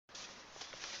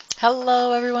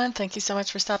Hello everyone, thank you so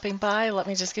much for stopping by. Let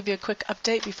me just give you a quick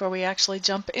update before we actually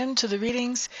jump into the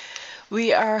readings.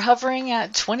 We are hovering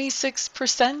at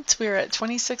 26%. We're at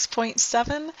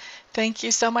 26.7. Thank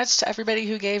you so much to everybody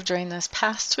who gave during this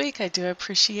past week. I do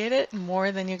appreciate it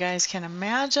more than you guys can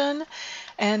imagine.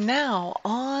 And now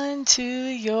on to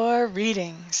your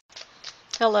readings.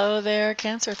 Hello there,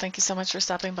 Cancer. Thank you so much for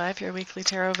stopping by for your weekly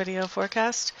tarot video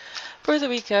forecast for the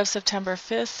week of September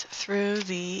 5th through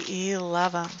the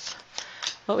 11th.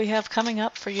 What we have coming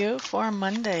up for you for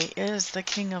Monday is the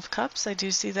King of Cups. I do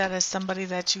see that as somebody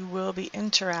that you will be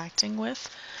interacting with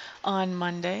on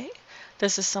Monday.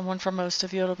 This is someone, for most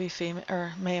of you it'll be female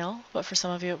or male, but for some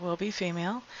of you it will be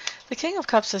female. The King of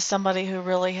Cups is somebody who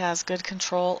really has good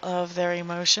control of their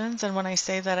emotions, and when I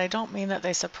say that, I don't mean that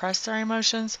they suppress their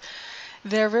emotions.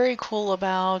 They're very cool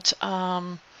about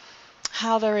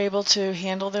how they're able to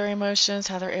handle their emotions,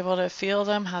 how they're able to feel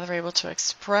them, how they're able to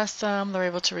express them, they're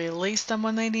able to release them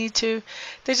when they need to.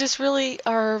 They just really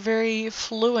are very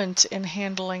fluent in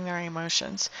handling their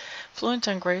emotions, fluent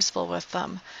and graceful with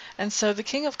them. And so the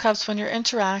King of Cups, when you're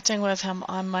interacting with him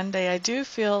on Monday, I do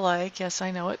feel like, yes,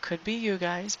 I know it could be you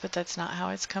guys, but that's not how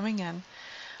it's coming in.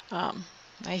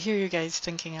 I hear you guys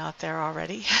thinking out there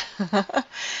already.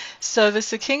 So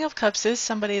the King of Cups is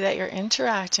somebody that you're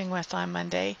interacting with on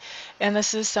Monday, and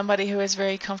this is somebody who is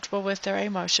very comfortable with their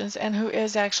emotions and who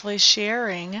is actually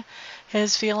sharing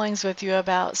his feelings with you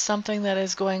about something that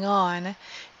is going on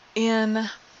in,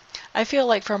 I feel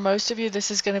like for most of you,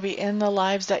 this is going to be in the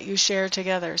lives that you share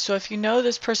together. So if you know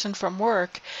this person from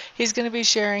work, he's going to be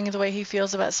sharing the way he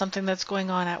feels about something that's going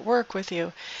on at work with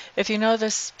you. If you know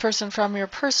this person from your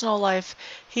personal life,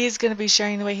 he's going to be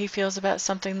sharing the way he feels about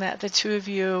something that the two of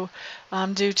you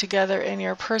do together in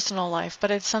your personal life.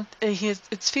 But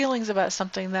it's feelings about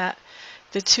something that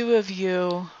the two of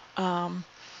you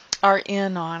are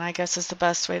in on, I guess is the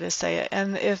best way to say it.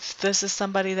 And if this is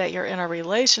somebody that you're in a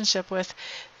relationship with,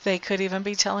 they could even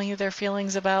be telling you their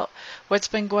feelings about what's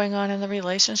been going on in the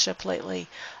relationship lately.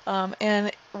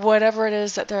 And whatever it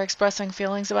is that they're expressing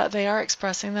feelings about, they are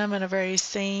expressing them in a very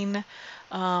sane,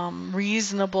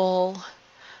 reasonable,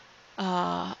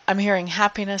 I'm hearing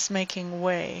happiness-making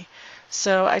way.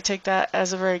 So I take that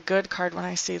as a very good card when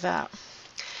I see that.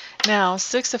 Now,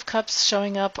 Six of Cups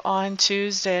showing up on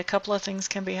Tuesday. A couple of things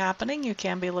can be happening. You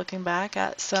can be looking back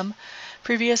at some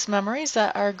previous memories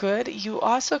that are good. You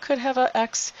also could have an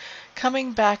ex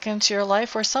coming back into your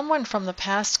life, or someone from the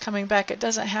past coming back. It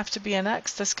doesn't have to be an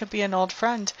ex. This could be an old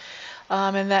friend.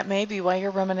 And that may be why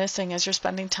you're reminiscing as you're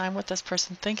spending time with this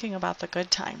person, thinking about the good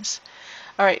times.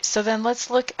 All right, so then let's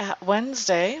look at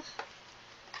Wednesday.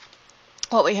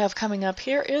 What we have coming up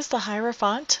here is the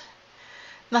Hierophant.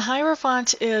 The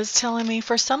Hierophant is telling me,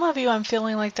 for some of you, I'm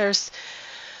feeling like there's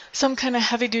some kind of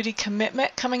heavy-duty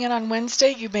commitment coming in on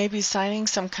Wednesday. You may be signing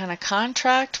some kind of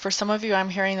contract. For some of you, I'm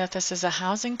hearing that this is a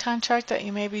housing contract that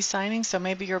you may be signing. So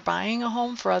maybe you're buying a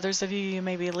home. For others of you, you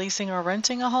may be leasing or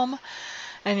renting a home,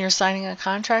 and you're signing a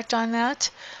contract on that.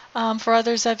 For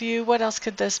others of you, what else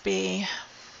could this be?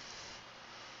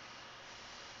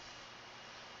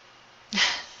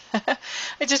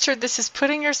 I just heard this is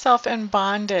putting yourself in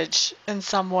bondage in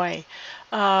some way.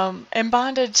 And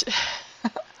bondage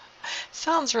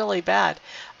sounds really bad,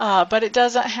 but it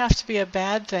doesn't have to be a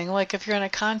bad thing. Like if you're in a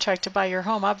contract to buy your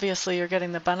home, obviously you're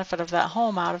getting the benefit of that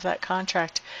home out of that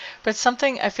contract. But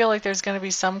something, I feel like there's going to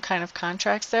be some kind of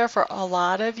contracts there for a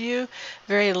lot of you,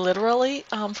 very literally.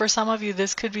 For some of you,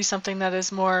 this could be something that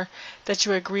is more that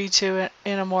you agree to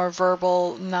in a more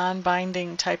verbal,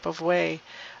 non-binding type of way.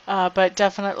 But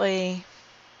definitely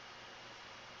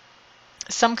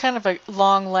some kind of a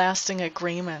long-lasting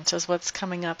agreement is what's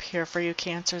coming up here for you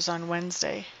Cancers on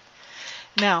Wednesday.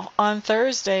 Now, on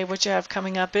Thursday, what you have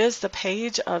coming up is the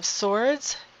Page of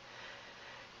Swords.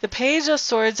 The Page of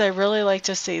Swords I really like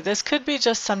to see. This could be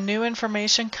just some new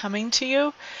information coming to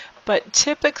you, but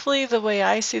typically the way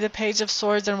I see the Page of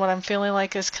Swords and what I'm feeling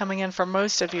like is coming in for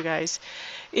most of you guys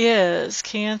is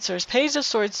Cancers. Page of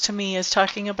Swords to me is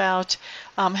talking about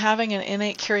having an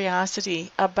innate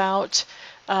curiosity about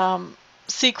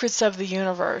secrets of the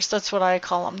universe. That's what I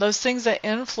call them. Those things that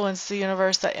influence the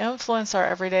universe, that influence our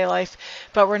everyday life,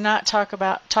 but we're not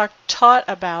taught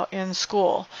about in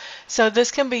school. So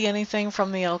this can be anything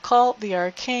from the occult, the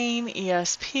arcane,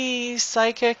 ESP,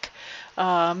 psychic,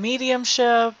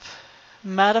 mediumship,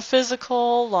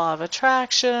 metaphysical, law of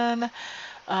attraction,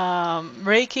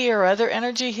 Reiki or other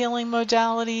energy healing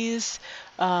modalities,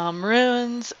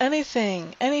 runes,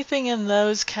 anything in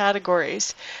those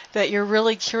categories that you're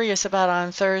really curious about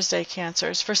on Thursday,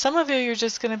 Cancers. For some of you, you're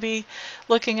just going to be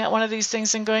looking at one of these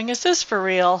things and going, is this for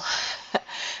real?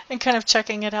 And kind of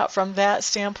checking it out from that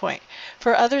standpoint.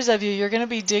 For others of you, you're going to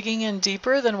be digging in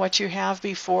deeper than what you have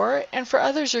before, and for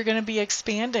others, you're going to be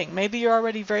expanding. Maybe you're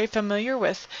already very familiar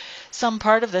with some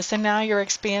part of this, and now you're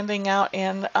expanding out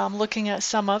and looking at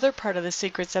some other part of the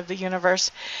secrets of the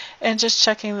universe and just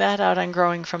checking that out and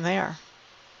growing from there.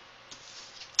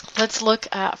 Let's look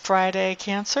at Friday,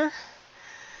 Cancer.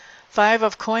 5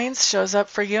 of Coins shows up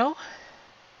for you.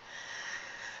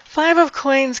 5 of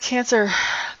Coins, Cancer.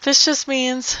 This just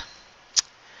means,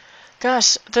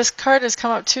 gosh, this card has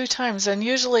come up 2 times, and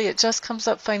usually it just comes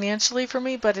up financially for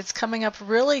me, but it's coming up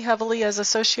really heavily as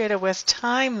associated with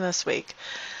time this week.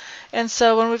 And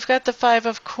so when we've got the 5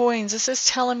 of Coins, this is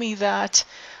telling me that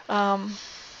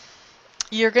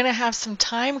you're going to have some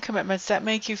time commitments that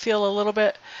make you feel a little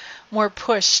bit more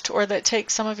pushed, or that take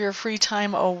some of your free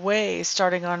time away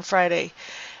starting on Friday.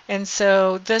 And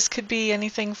so this could be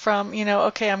anything from, you know,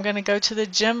 okay, I'm going to go to the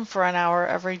gym for an hour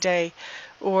every day,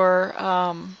 or,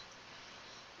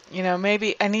 you know,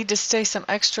 maybe I need to stay some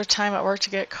extra time at work to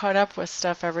get caught up with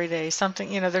stuff every day.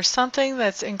 Something, you know, there's something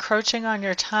that's encroaching on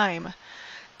your time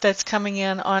that's coming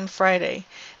in on Friday.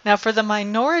 Now, for the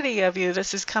minority of you,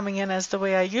 this is coming in as the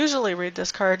way I usually read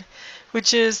this card,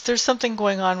 which is there's something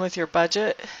going on with your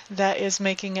budget that is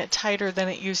making it tighter than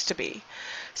it used to be.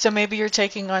 So maybe you're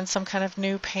taking on some kind of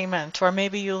new payment, or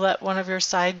maybe you let one of your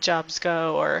side jobs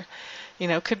go, or, you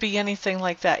know, could be anything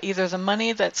like that. Either the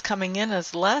money that's coming in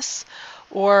is less,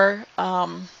 or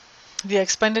the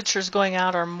expenditures going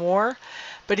out are more,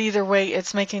 but either way,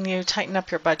 it's making you tighten up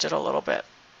your budget a little bit.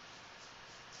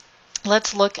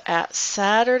 Let's look at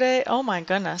Saturday. Oh my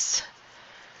goodness.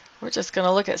 We're just going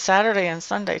to look at Saturday and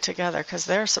Sunday together because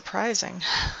they're surprising.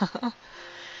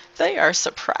 They are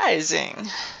surprising.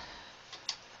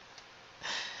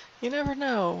 You never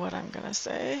know what I'm going to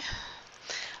say.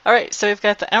 All right, so we've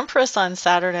got the Empress on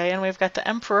Saturday and we've got the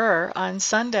Emperor on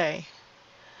Sunday.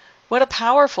 What a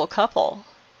powerful couple.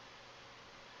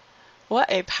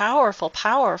 What a powerful,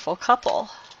 powerful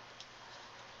couple.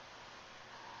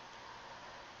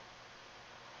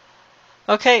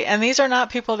 Okay, and these are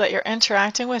not people that you're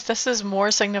interacting with. This is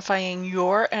more signifying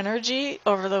your energy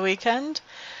over the weekend.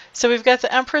 So we've got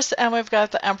the Empress and we've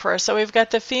got the Emperor. So we've got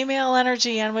the female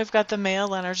energy and we've got the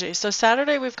male energy. So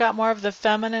Saturday we've got more of the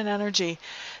feminine energy.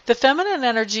 The feminine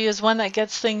energy is one that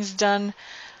gets things done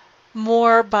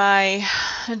more by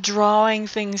drawing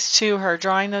things to her,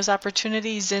 drawing those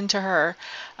opportunities into her.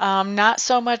 Not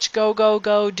so much go, go,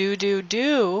 go, do, do,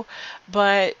 do,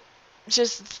 but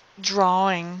just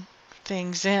drawing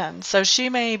things in. So she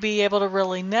may be able to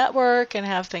really network and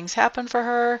have things happen for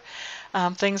her,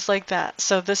 things like that.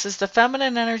 So this is the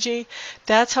feminine energy.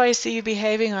 That's how I see you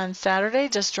behaving on Saturday,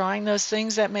 just drawing those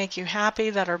things that make you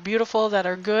happy, that are beautiful, that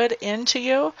are good into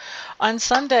you. On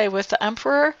Sunday with the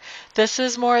Emperor, this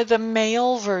is more the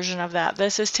male version of that.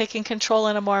 This is taking control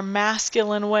in a more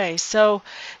masculine way. So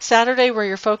Saturday, where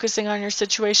you're focusing on your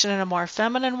situation in a more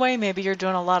feminine way, maybe you're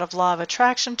doing a lot of law of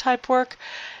attraction type work.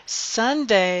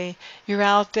 Sunday, you're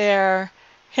out there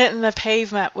hitting the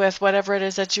pavement with whatever it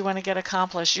is that you want to get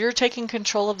accomplished. You're taking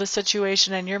control of the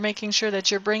situation and you're making sure that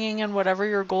you're bringing in whatever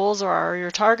your goals are or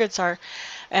your targets are,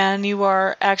 and you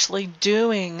are actually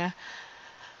doing,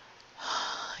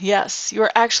 yes,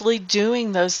 you're actually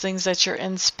doing those things that you're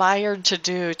inspired to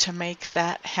do to make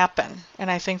that happen.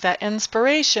 And I think that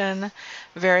inspiration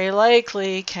very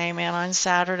likely came in on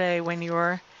Saturday when you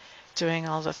were doing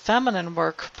all the feminine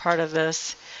work part of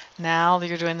this. Now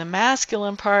you're doing the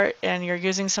masculine part and you're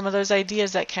using some of those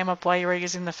ideas that came up while you were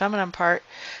using the feminine part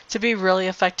to be really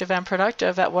effective and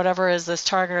productive at whatever is this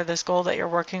target or this goal that you're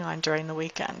working on during the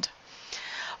weekend.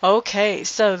 Okay,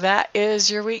 so that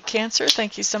is your week, Cancer.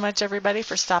 Thank you so much, everybody,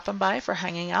 for stopping by, for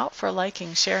hanging out, for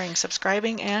liking, sharing,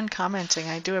 subscribing, and commenting.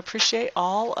 I do appreciate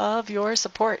all of your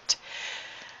support.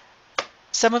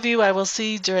 Some of you I will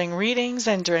see during readings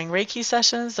and during Reiki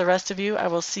sessions. The rest of you I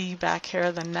will see back here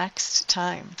the next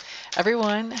time.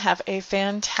 Everyone, have a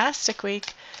fantastic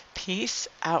week. Peace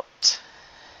out.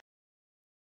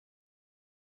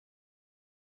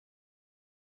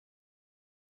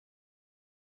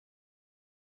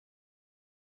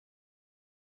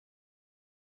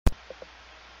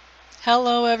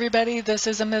 Hello, everybody. This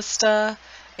is Amista.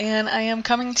 And I am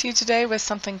coming to you today with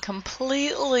something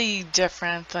completely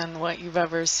different than what you've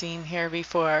ever seen here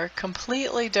before.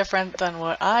 Completely different than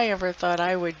what I ever thought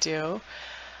I would do.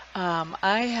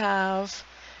 I have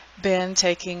been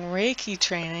taking Reiki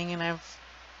training, and I've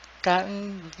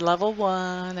gotten level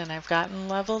 1 and I've gotten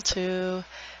level 2,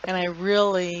 and I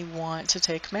really want to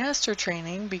take master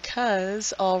training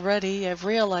because already I've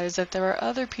realized that there are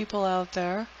other people out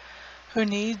there who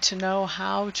need to know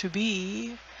how to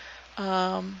be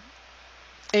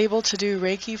able to do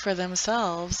Reiki for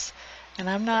themselves, and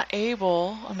I'm not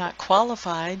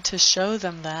qualified to show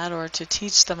them that or to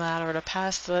teach them that or to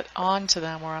pass that on to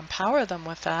them or empower them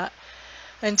with that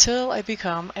until I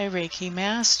become a Reiki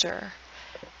Master.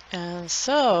 And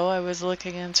so I was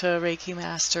looking into a Reiki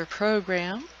Master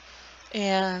program,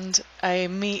 and I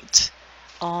meet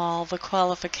all the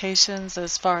qualifications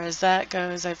as far as that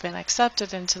goes. I've been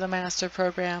accepted into the Master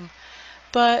program,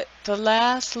 but the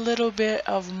last little bit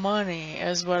of money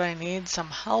is what I need some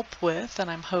help with,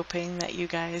 and I'm hoping that you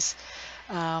guys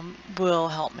will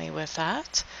help me with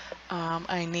that.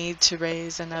 I need to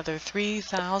raise another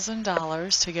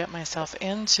 $3,000 to get myself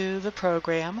into the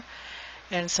program.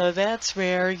 And so that's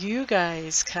where you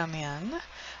guys come in.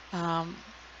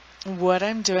 What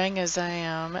I'm doing is I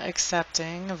am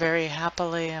accepting very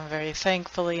happily and very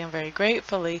thankfully and very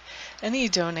gratefully any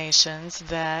donations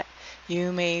that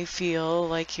you may feel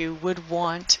like you would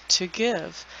want to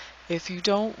give. If you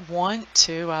don't want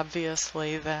to,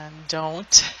 obviously, then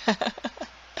don't.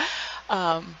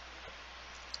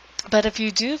 But if you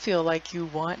do feel like you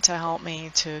want to help me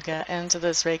to get into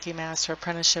this Reiki Master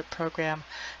Apprenticeship Program,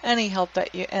 any help that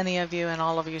any of you and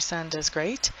all of you send is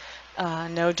great.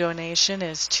 No donation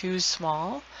is too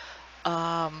small.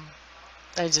 I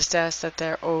just ask that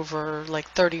they're over like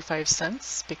 35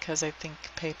 cents because I think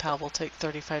PayPal will take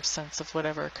 35 cents of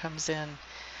whatever comes in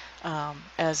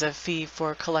as a fee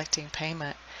for collecting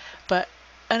payment. But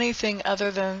anything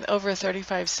other than over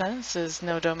 35 cents is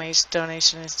no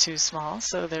donation is too small,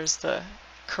 so there's the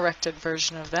corrected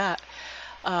version of that.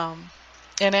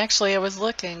 And actually I was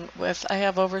looking I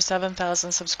have over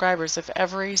 7,000 subscribers. If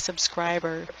every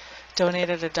subscriber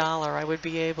donated $1, I would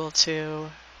be able to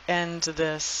end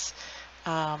this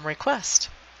request.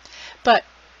 But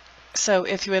so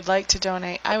if you would like to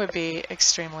donate, I would be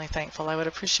extremely thankful. I would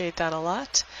appreciate that a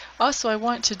lot. Also, I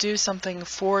want to do something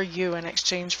for you in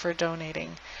exchange for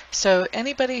donating. So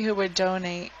anybody who would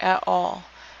donate at all,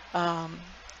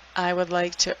 I would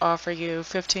like to offer you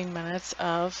 15 minutes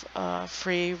of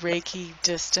free Reiki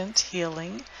distant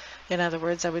healing. In other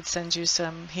words, I would send you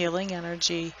some healing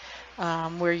energy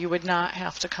where you would not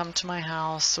have to come to my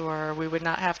house, or we would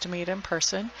not have to meet in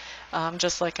person.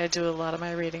 Just like I do a lot of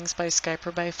my readings by Skype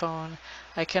or by phone.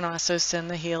 I can also send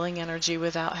the healing energy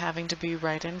without having to be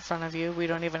right in front of you. We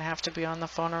don't even have to be on the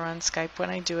phone or on Skype when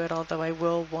I do it, although I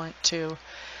will want to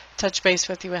touch base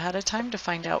with you ahead of time to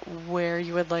find out where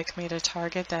you would like me to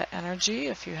target that energy.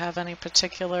 If you have any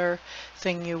particular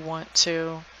thing you want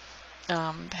to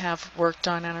have worked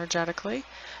on energetically,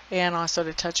 and also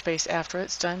to touch base after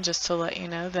it's done just to let you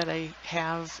know that I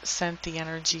have sent the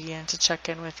energy in to check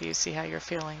in with you, see how you're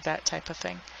feeling, that type of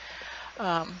thing.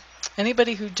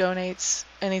 Anybody who donates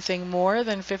anything more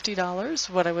than $50,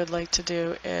 what I would like to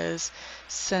do is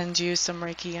send you some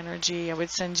Reiki energy. I would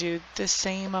send you the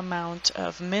same amount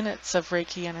of minutes of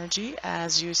Reiki energy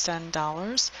as you send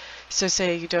dollars. So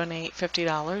say you donate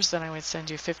 $50, then I would send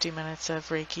you 50 minutes of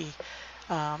Reiki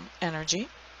energy.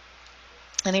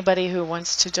 Anybody who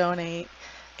wants to donate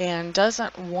and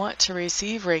doesn't want to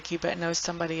receive Reiki but knows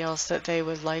somebody else that they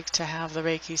would like to have the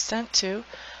Reiki sent to,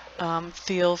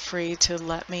 feel free to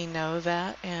let me know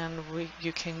that, and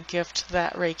you can gift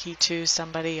that Reiki to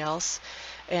somebody else,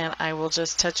 and I will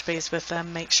just touch base with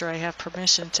them, make sure I have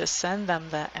permission to send them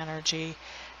that energy,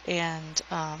 and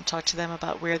talk to them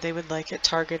about where they would like it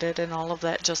targeted and all of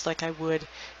that, just like I would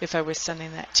if I was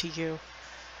sending that to you.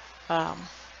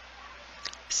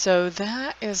 So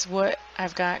that is what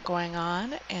I've got going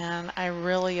on, and I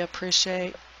really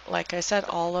appreciate, like I said,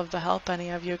 all of the help any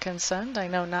of you can send. I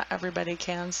know not everybody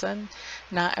can send,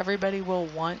 not everybody will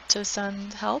want to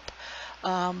send help,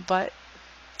 but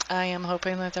I am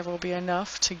hoping that there will be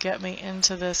enough to get me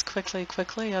into this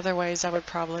quickly. Otherwise I would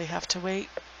probably have to wait,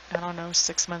 I don't know,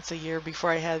 6 months, a year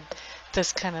before I had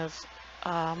this kind of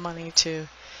money to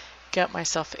get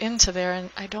myself into there, and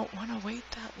I don't want to wait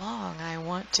that long. I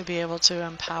want to be able to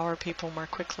empower people more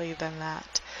quickly than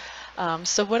that.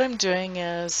 So what I'm doing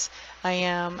is I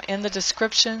am in the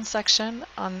description section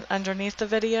underneath the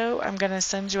video. I'm going to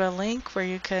send you a link where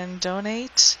you can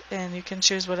donate, and you can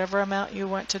choose whatever amount you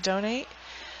want to donate,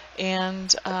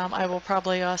 and I will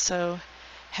probably also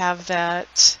have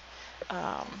that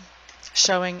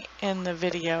showing in the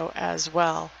video as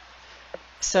well.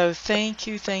 So thank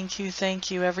you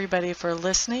everybody for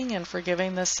listening and for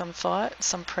giving this some thought,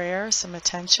 some prayer, some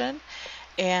attention.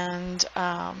 And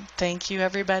thank you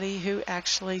everybody who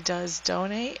actually does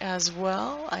donate as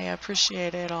well. I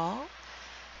appreciate it all.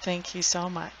 Thank you so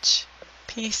much.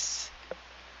 Peace.